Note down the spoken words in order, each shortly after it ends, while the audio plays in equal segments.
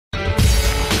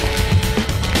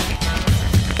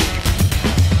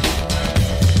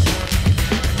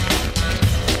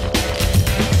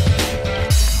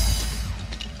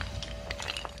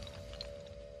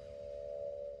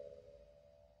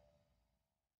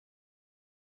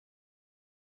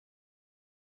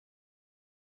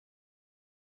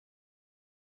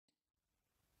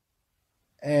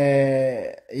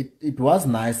It was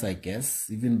nice, I guess,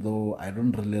 even though I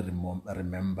don't really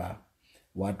remember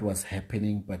what was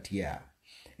happening, but yeah,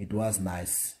 it was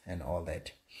nice and all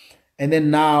that. And then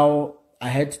now I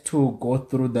had to go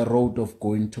through the road of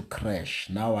going to creche.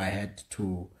 Now I had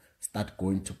to start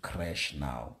going to creche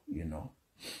now,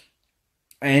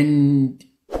 And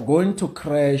going to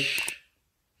creche,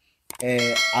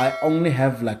 I only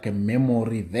have like a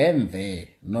memory then there,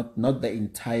 not the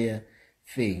entire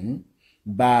thing,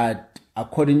 but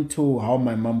according to how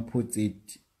my mom puts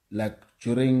it, like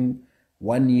during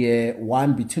 1 year,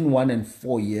 between 1 and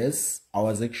 4 years, I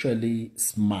was actually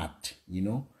smart,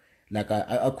 like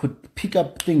I could pick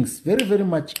up things very, very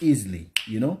much easily,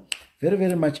 very,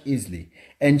 very much easily.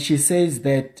 And she says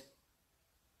that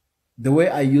the way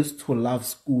I used to love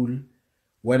school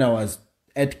when I was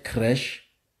at creche,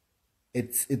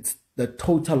 it's the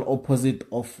total opposite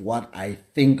of what I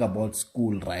think about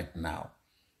school right now.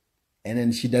 And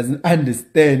then she doesn't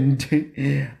understand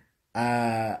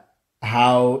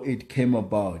how it came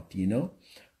about,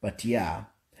 But yeah.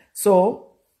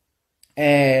 So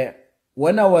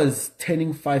when I was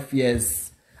turning 5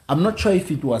 years, I'm not sure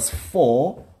if it was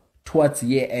 4 towards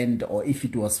year end or if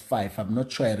it was 5. I'm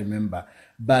not sure, I remember.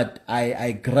 But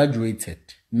I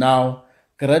graduated. Now,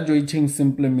 graduating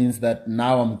simply means that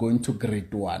now I'm going to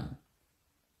grade 1.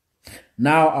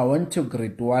 Now I went to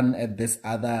grade 1 at this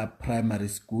other primary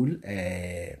school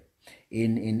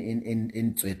in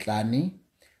Mmutlane.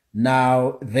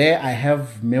 Now there I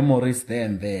have memories there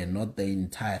and there, not the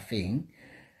entire thing.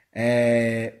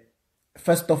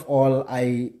 First of all,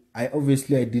 I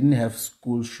obviously didn't have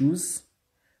school shoes.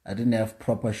 I didn't have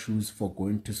proper shoes for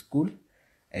going to school.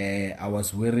 I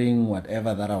was wearing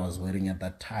whatever that I was wearing at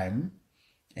that time.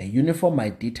 A uniform I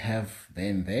did have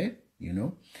then there,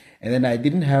 and then I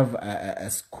didn't have a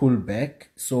school bag,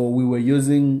 so we were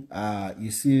using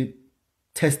you see,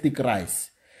 testic rice.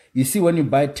 You see, when you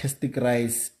buy testic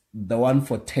rice, the one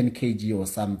for 10 kg or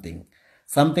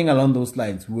something along those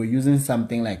lines, we were using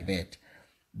something like that.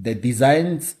 The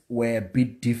designs were a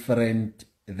bit different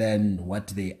than what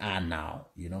they are now,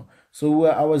 so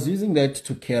I was using that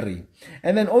to carry.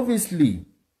 And then obviously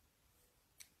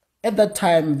at that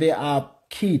time there are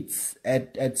kids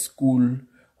at school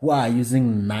who are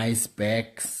using nice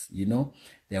bags,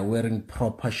 they're wearing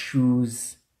proper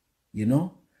shoes,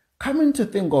 Coming to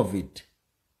think of it,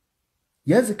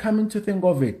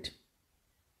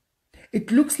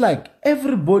 it looks like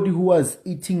everybody who was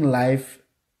eating life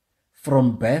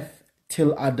from birth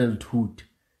till adulthood,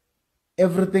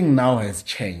 everything now has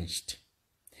changed.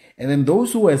 And then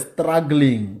those who were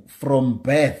struggling from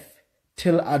birth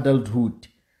till adulthood,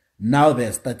 now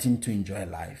they're starting to enjoy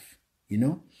life,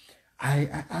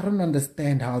 I don't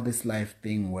understand how this life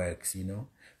thing works,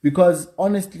 because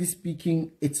honestly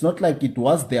speaking, it's not like it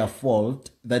was their fault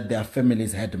that their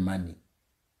families had money.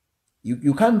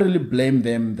 You can't really blame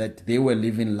them that they were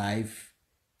living life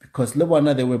because they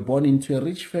were born into a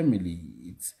rich family.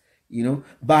 It's,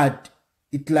 but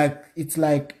it's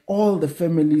like all the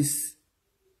families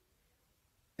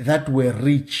that were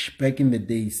rich back in the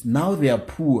days, now they are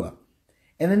poor.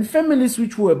 And then families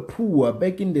which were poor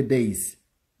back in the days,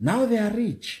 now they are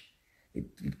rich.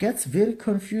 It gets very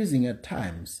confusing at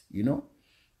times,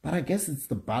 But I guess it's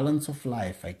the balance of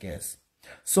life, I guess.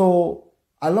 So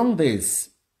along this,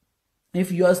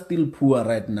 if you are still poor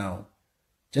right now,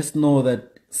 just know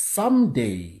that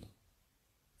someday,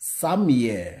 some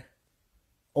year,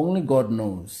 only God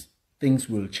knows, things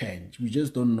will change. We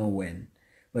just don't know when.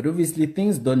 But obviously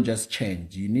things don't just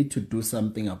change. You need to do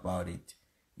something about it,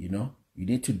 You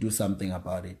need to do something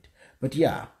about it. But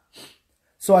yeah,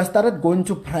 so I started going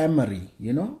to primary,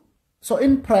 So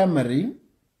in primary,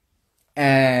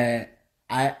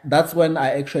 that's when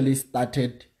I actually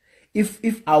started.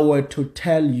 If I were to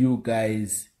tell you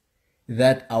guys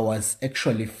that I was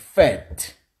actually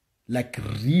fat, like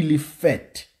really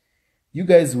fat, you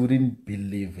guys wouldn't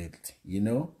believe it,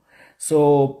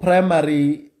 So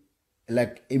primary,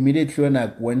 like immediately when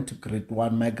I went to grade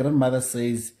 1, my grandmother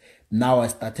says, now I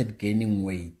started gaining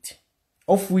weight,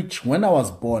 of which when I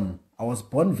was born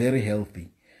very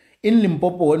healthy. In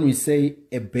Limpopo, when we say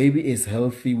a baby is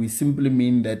healthy, we simply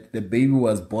mean that the baby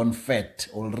was born fat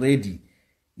already,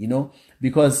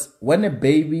 because when a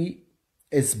baby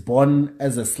is born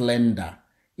as a slender,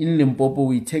 in Limpopo,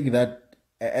 we take that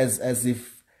as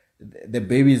if the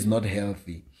baby is not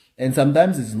healthy. And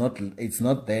sometimes it's not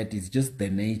that, it's just the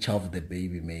nature of the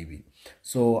baby maybe.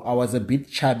 So I was a bit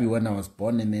chubby when I was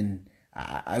born, and then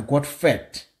I got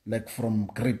fat, like from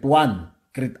grade 1,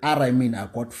 grade R, I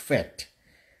got fat.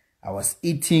 I was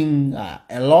eating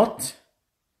a lot,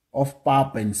 of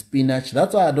pap and spinach.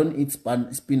 That's why I don't eat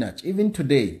spinach. Even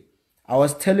today, I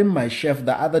was telling my chef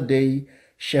the other day,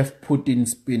 chef put in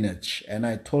spinach and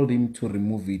I told him to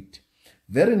remove it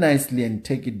very nicely and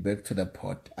take it back to the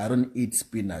pot. I don't eat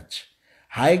spinach.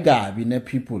 Hi Gabi,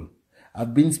 people.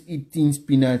 I've been eating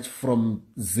spinach from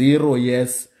 0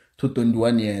 years to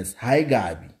 21 years. Hi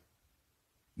Gabi.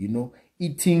 You know,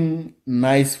 eating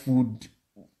nice food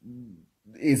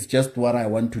is just what I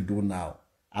want to do now.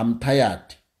 I'm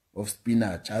tired of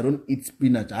spinach. I don't eat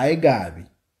spinach. Hi Gabi.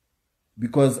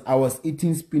 Because I was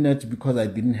eating spinach because I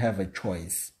didn't have a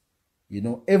choice. You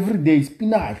know, every day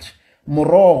spinach,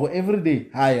 morogo, every day.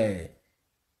 Hi.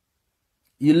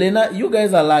 Yelena, you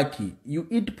guys are lucky. You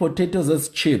eat potatoes as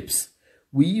chips.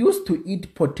 We used to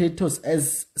eat potatoes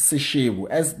as seshebo,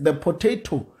 as the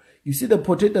potato. You see the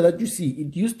potato that you see,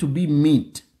 it used to be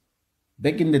meat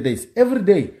back in the days. Every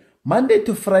day, Monday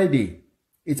to Friday,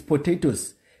 it's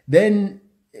potatoes. Then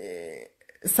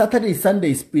Saturday,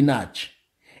 Sunday, spinach.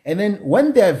 And then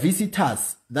when there are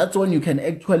visitors, that's when you can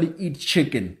actually eat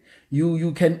chicken.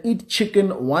 You can eat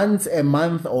chicken once a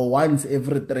month or once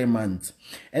every 3 months.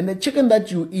 And the chicken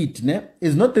that you eat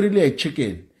is not really a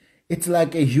chicken. It's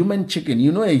like a human chicken.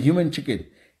 You know a human chicken.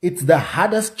 It's the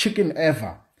hardest chicken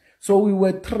ever. So we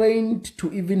were trained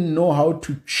to even know how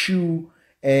to chew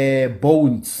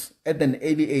bones at an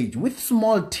early age with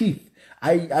small teeth.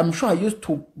 I'm sure I used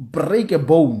to break a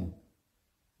bone.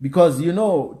 Because, you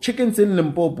know, chickens in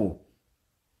Limpopo,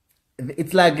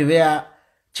 it's like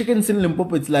chickens in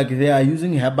Limpopo, it's like they are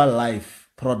using Herbalife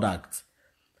products.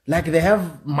 Like they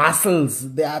have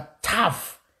muscles, they are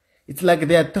tough. It's like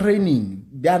they are training.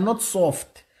 They are not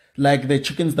soft like the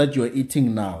chickens that you are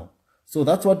eating now. So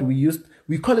that's what we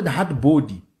call it hard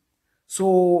body.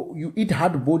 So you eat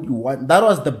hard body one. That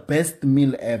was the best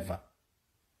meal ever.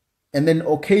 And then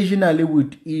occasionally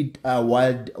we'd eat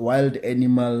wild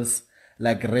animals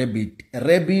like rabbit.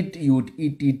 Rabbit, you would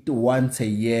eat it once a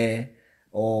year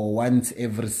or once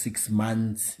every 6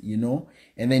 months, you know.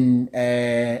 And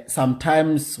then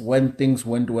sometimes when things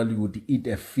went well, you would eat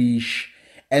a fish.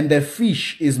 And the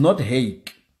fish is not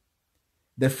hake.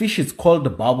 The fish is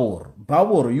called babor.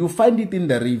 Babor, you find it in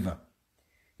the river.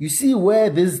 You see where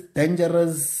these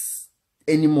dangerous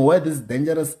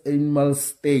animals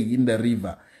stay in the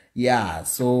river. Yeah,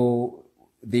 so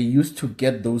they used to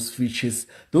get those fishes,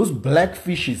 those black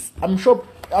fishes. I'm sure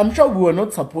we were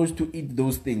not supposed to eat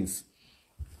those things.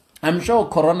 I'm sure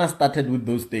Corona started with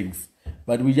those things,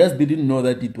 but we just didn't know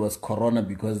that it was Corona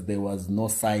because there was no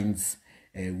science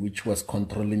which was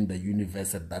controlling the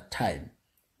universe at that time.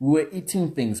 We were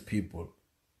eating things, people.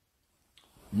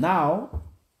 Now,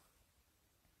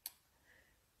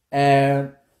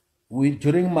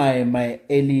 during my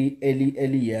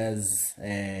early years,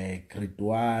 grade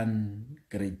 1,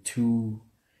 grade 2,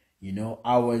 you know,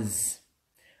 I was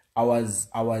abused.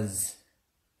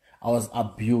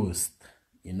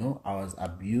 You know, I was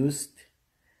abused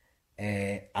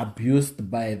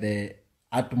by the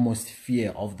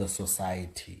atmosphere of the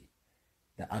society.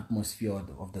 The atmosphere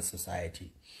of the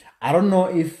society. I don't know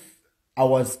if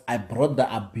I brought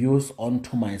the abuse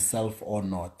onto myself or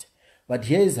not. But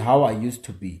here is how I used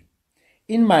to be.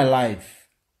 In my life,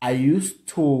 I used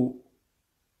to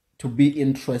be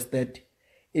interested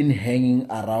in hanging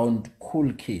around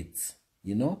cool kids,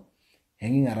 you know?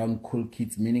 Hanging around cool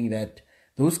kids, meaning that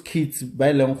those kids,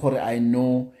 by Lengkore, I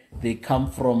know they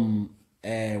come from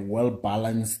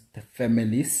well-balanced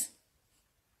families.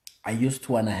 I used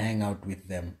to want to hang out with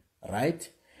them, right?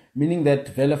 Meaning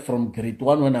that from grade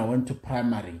 1 when I went to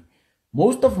primary,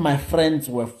 most of my friends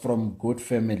were from good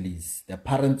families. Their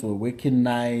parents were working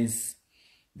nice.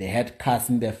 They had cars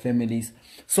in their families.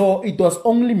 So it was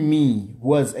only me who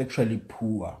was actually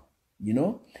poor, you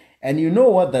know? And you know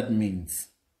what that means?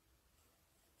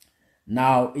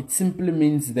 Now, it simply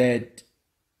means that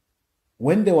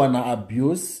when they want to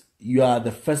abuse, you are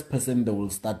the first person they will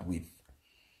start with.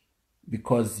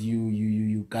 Because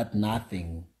you got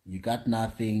nothing. You got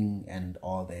nothing and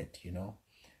all that, you know?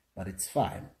 But it's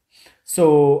fine.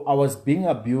 So I was being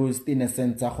abused in a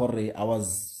sense. I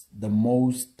was the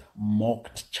most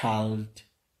mocked child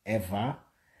ever.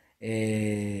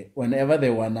 Whenever they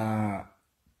wanna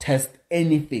test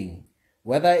anything,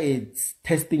 whether it's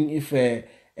testing if a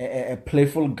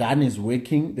playful gun is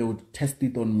working, they would test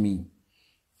it on me.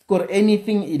 For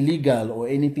anything illegal or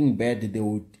anything bad, they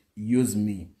would use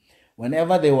me.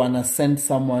 Whenever they wanna send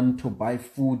someone to buy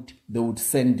food, they would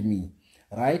send me,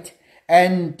 right?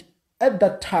 And at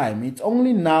that time, it's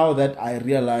only now that I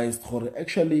realized,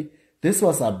 actually, this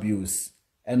was abuse.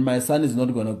 And my son is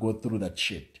not going to go through that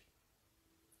shit.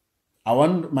 I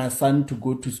want my son to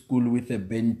go to school with a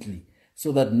Bentley.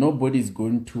 so that nobody is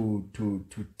going to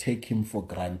take him for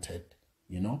granted,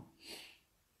 you know.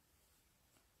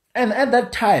 And at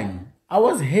that time, I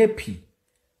was happy.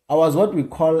 I was what we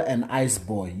call an ice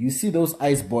boy. You see those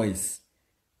ice boys?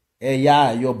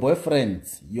 Yeah, your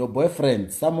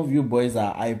boyfriends. Some of you boys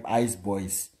are ice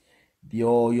boys.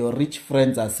 Your rich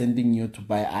friends are sending you to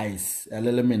buy ice. A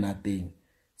little thing.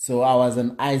 So I was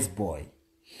an ice boy.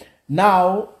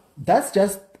 Now, that's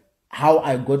just how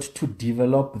I got to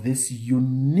develop this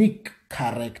unique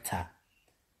character.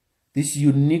 This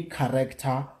unique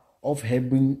character of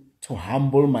having to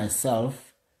humble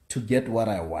myself to get what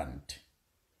I want.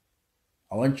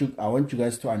 I want you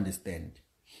guys to understand.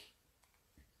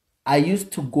 I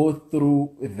used to go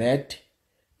through that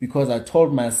because I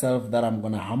told myself that I'm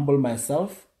going to humble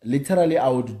myself. Literally, I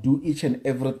would do each and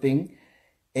everything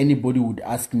anybody would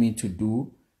ask me to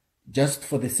do just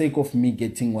for the sake of me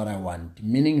getting what I want.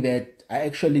 Meaning that I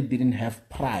actually didn't have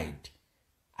pride.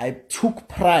 I took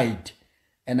pride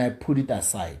and I put it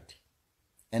aside.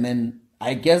 And then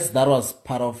I guess that was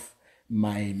part of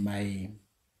my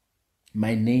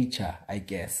nature, I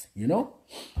guess, you know?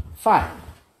 Fine.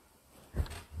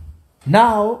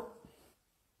 Now,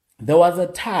 there was a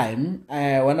time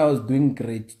when I was doing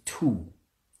grade 2.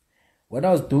 When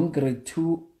I was doing grade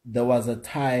 2, there was a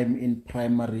time in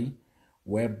primary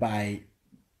whereby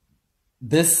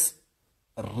this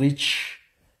rich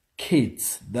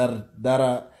kids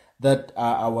that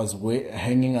I was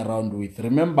hanging around with.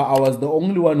 Remember, I was the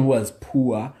only one who was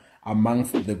poor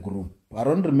amongst the group. I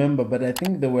don't remember, but I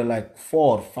think there were like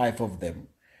 4 or 5 of them.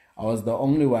 I was the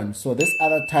only one. So this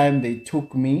other time they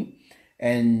took me,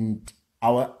 and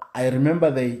I remember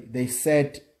they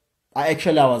said, I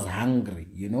was hungry,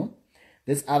 you know.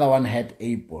 This other one had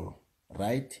apple,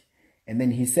 right? And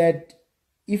then he said,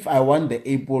 if I want the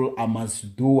apple, I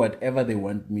must do whatever they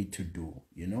want me to do,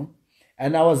 you know.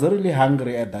 And I was really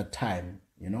hungry at that time,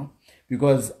 you know,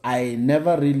 because I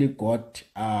never really got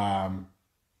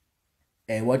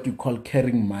what you call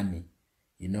carrying money,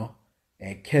 you know.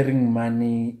 Carrying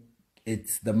money,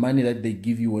 it's the money that they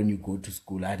give you when you go to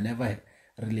school. I never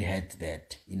really had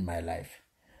that in my life.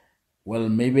 Well,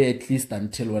 maybe at least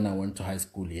until when I went to high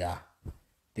school, yeah,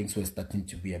 things were starting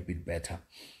to be a bit better.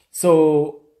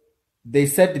 So they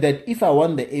said that if I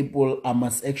want the apple, I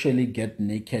must actually get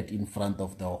naked in front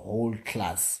of the whole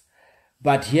class.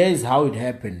 But here is how it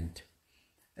happened.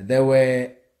 There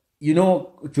were, you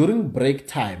know, during break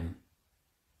time,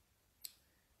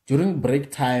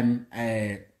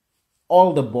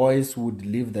 all the boys would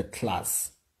leave the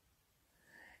class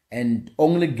and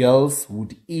only girls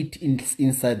would eat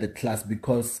inside the class,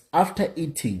 because after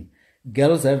eating,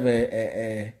 girls have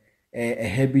a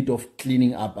habit of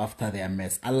cleaning up after their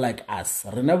mess. Unlike us,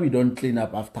 right now we don't clean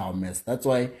up after our mess. That's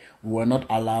why we were not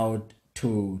allowed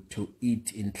to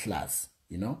eat in class,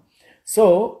 you know.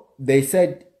 So they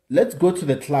said, let's go to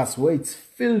the class where it's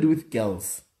filled with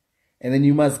girls, and then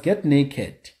you must get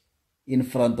naked in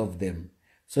front of them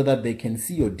so that they can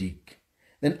see your dick.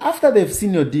 Then after they've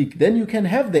seen your dick, then you can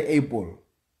have the apple.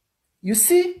 You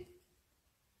see,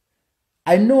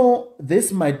 I know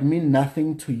this might mean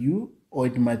nothing to you, or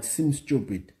it might seem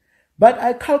stupid, but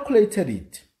I calculated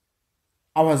it.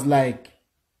 I was like,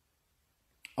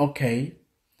 okay,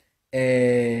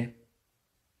 if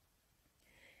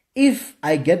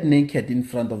I get naked in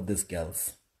front of these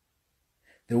girls,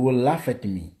 they will laugh at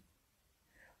me,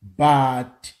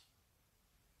 but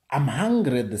I'm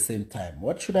hungry at the same time.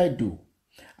 What should I do?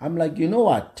 I'm like, you know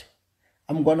what?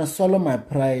 I'm going to swallow my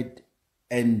pride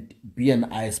and be an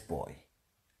ice boy.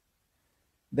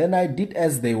 Then I did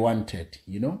as they wanted,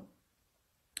 you know.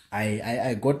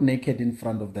 I got naked in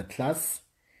front of the class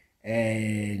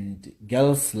and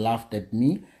girls laughed at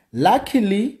me.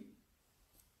 Luckily,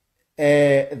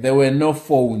 there were no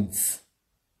phones.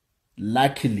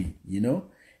 Luckily, you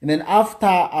know. And then after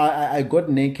I got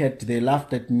naked, they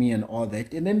laughed at me and all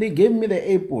that. And then they gave me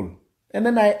the apple. And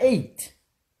then I ate.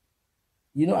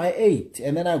 You know, I ate.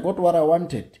 And then I got what I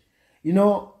wanted. You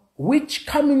know, which,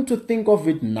 coming to think of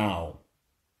it now,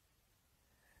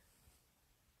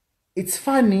 it's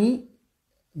funny,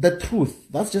 the truth.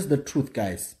 That's just the truth,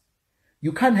 guys.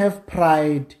 You can't have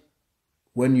pride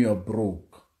when you're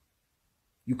broke.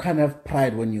 You can't have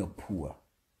pride when you're poor.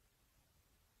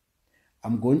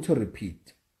 I'm going to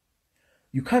repeat.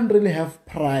 You can't really have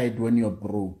pride when you're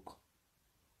broke,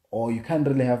 or you can't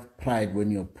really have pride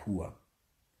when you're poor.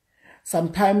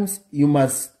 Sometimes you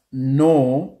must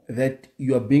know that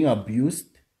you are being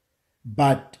abused,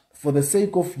 but for the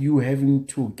sake of you having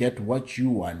to get what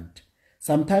you want,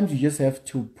 sometimes you just have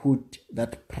to put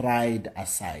that pride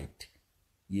aside,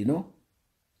 you know?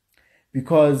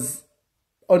 Because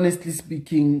honestly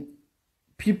speaking,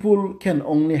 people can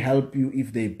only help you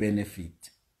if they benefit.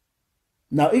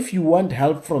 Now, if you want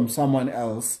help from someone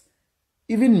else,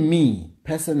 even me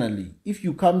personally, if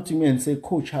you come to me and say,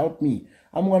 Coach, help me,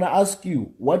 I'm going to ask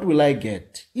you, what will I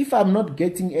get? If I'm not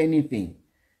getting anything,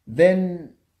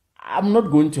 then I'm not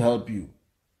going to help you.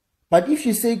 But if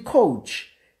you say,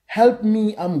 Coach, help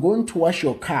me, I'm going to wash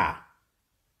your car.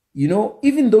 You know,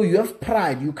 even though you have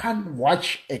pride, you can't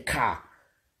wash a car.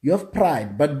 You have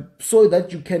pride, but so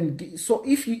that you can, so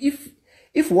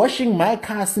if washing my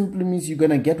car simply means you're going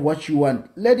to get what you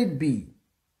want, let it be.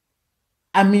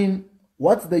 I mean,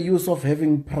 what's the use of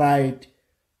having pride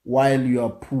while you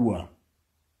are poor?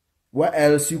 Where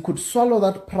else you could swallow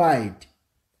that pride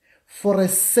for a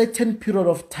certain period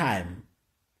of time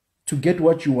to get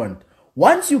what you want.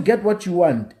 Once you get what you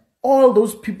want, all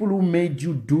those people who made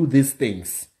you do these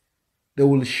things, they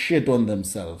will shit on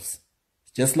themselves.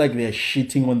 Just like they're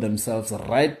shitting on themselves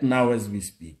right now as we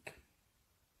speak.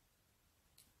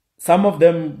 Some of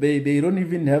them, they don't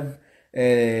even have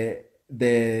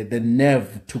the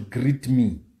nerve to greet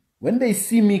me. When they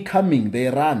see me coming, they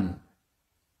run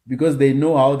because they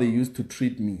know how they used to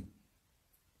treat me.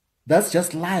 That's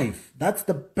just life. That's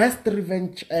the best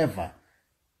revenge ever,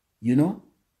 you know.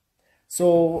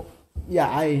 So yeah,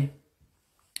 I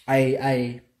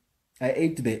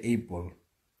ate the apple,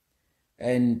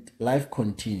 and life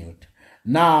continued.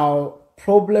 Now,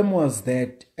 problem was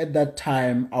that at that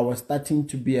time I was starting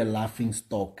to be a laughing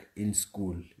stock in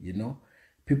school, you know.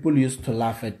 People used to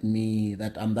laugh at me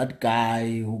that I'm that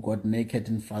guy who got naked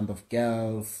in front of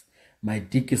girls, my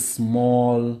dick is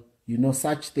small, you know,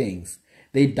 such things.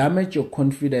 They damage your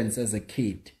confidence as a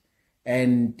kid,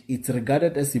 and it's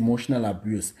regarded as emotional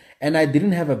abuse. And I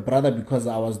didn't have a brother because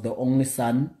I was the only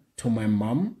son to my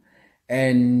mom,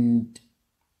 and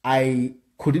I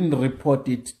couldn't report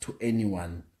it to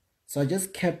anyone. So I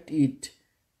just kept it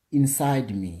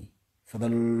inside me for the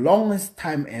longest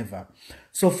time ever.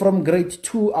 So from grade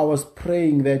 2, I was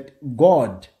praying that,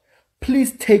 God,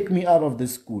 please take me out of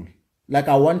this school. Like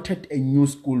I wanted a new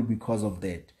school because of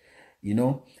that, you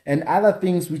know. And other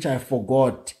things which I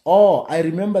forgot. Oh, I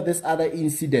remember this other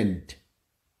incident.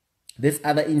 There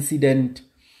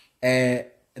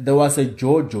was a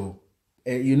Jojo,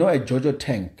 you know, a Jojo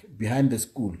tank behind the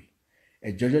school.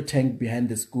 A Jojo tank behind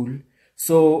the school.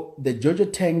 So the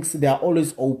Jojo tanks, they are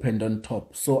always opened on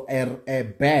top. So a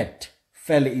bat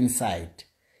fell inside.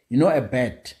 You know, a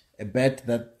bat,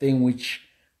 that thing which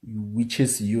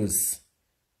witches use.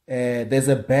 There's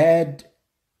a bat,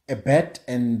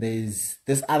 and there's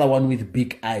this other one with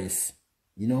big eyes.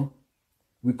 You know,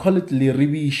 we call it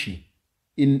liribishi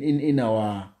in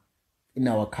our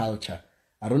culture.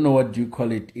 I don't know what you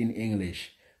call it in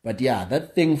English, but yeah,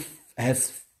 that thing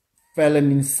has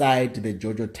fallen inside the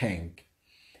Jojo tank.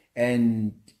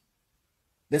 And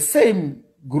the same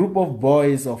group of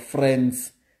boys or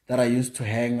friends that I used to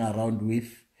hang around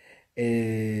with,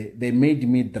 they made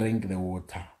me drink the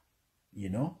water, you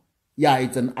know. Yeah,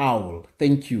 it's an owl.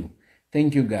 Thank you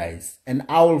guys. An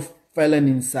owl fell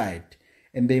inside,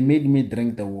 and they made me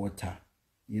drink the water,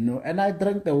 you know. And I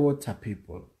drank the water,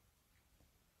 people.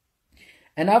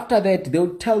 And after that, they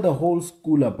would tell the whole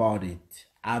school about it.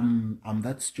 I'm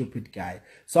that stupid guy.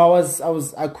 So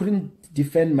I couldn't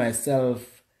defend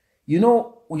myself. You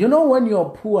know when you're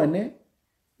poor, ne?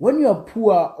 When you're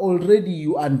poor, already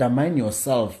you undermine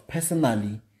yourself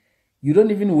personally. You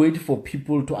don't even wait for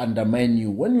people to undermine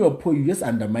you. When you're poor, you just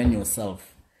undermine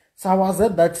yourself. So I was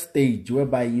at that stage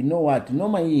whereby, you know what,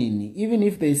 even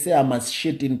if they say I must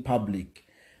shit in public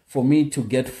for me to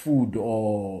get food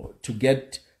or to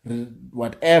get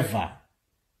whatever,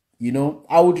 you know,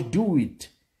 I would do it.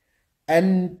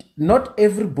 And not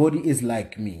everybody is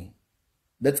like me.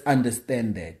 Let's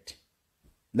understand that.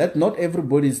 Not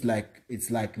everybody is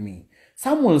like me.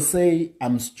 Some will say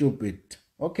I'm stupid.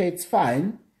 Okay, it's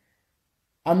fine.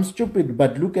 I'm stupid,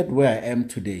 but look at where I am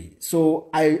today. So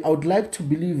I would like to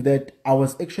believe that I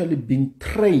was actually being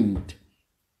trained.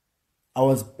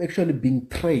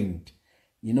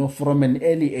 You know, from an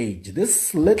early age.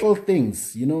 These little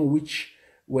things, you know, which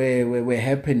were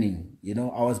happening, you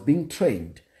know, I was being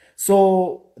trained.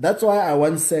 So that's why I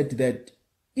once said that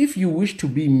if you wish to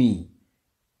be me,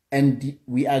 and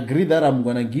we agree that I'm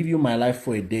going to give you my life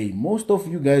for a day, most of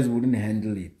you guys wouldn't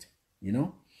handle it, you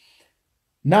know.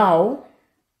 Now,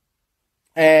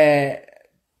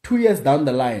 2 years down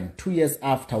the line, 2 years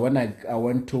after, when I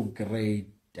went to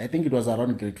I think it was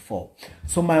around grade 4.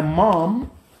 So my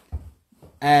mom,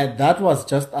 that was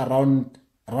just around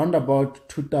about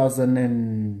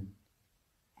 2000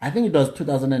 I think it was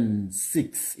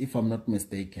 2006, if I'm not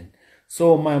mistaken.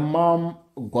 So my mom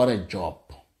got a job.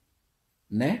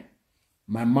 Ne?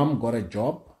 my mom got a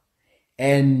job,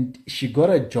 and she got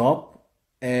a job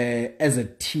as a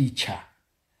teacher.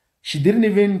 She didn't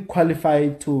even qualify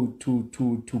to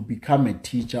become a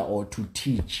teacher or to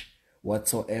teach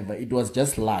whatsoever. It was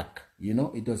just luck,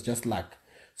 it was just luck.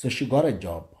 So she got a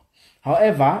job.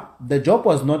 However, the job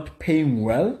was not paying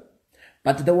well,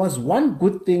 but there was one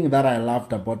good thing that I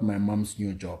loved about my mom's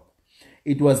new job.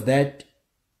 It was that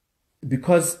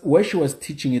because where she was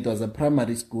teaching, it was a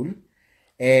primary school,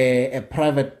 a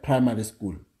private primary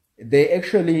school. They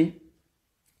actually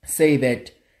say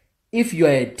that if you are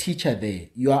a teacher there,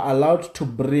 you are allowed to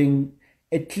bring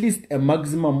at least a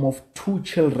maximum of 2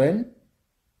 children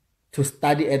to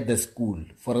study at the school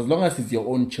for as long as it's your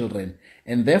own children,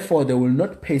 and therefore they will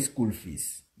not pay school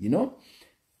fees,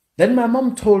 Then my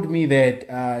mom told me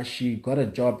that she got a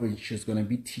job and she's going to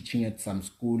be teaching at some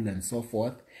school and so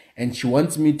forth, and she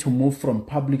wants me to move from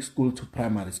public school to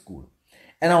primary school.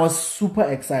 And I was super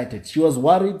excited. She was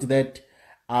worried that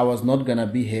I was not going to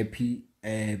be happy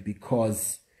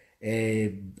because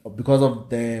of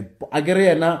the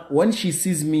Agariana. When she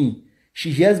sees me,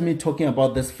 she hears me talking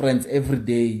about these friends every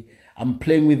day. I'm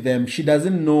playing with them. She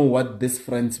doesn't know what these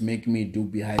friends make me do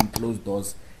behind closed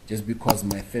doors, just because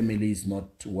my family is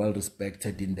not well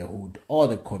respected in the hood or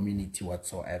the community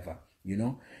whatsoever,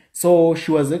 So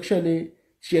she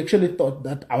actually thought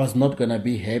that I was not gonna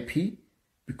be happy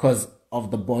because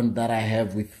of the bond that I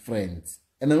have with friends.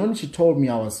 And then when she told me,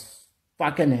 I was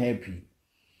fucking happy.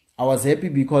 I was happy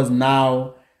because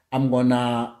now I'm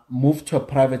gonna move to a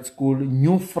private school,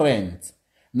 new friends.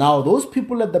 Now, those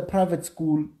people at the private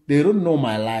school, they don't know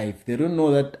my life. They don't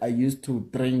know that I used to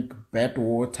drink bad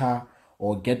water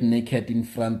or get naked in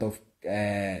front of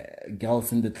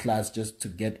girls in the class just to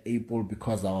get able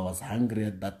because I was hungry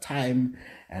at that time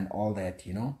and all that,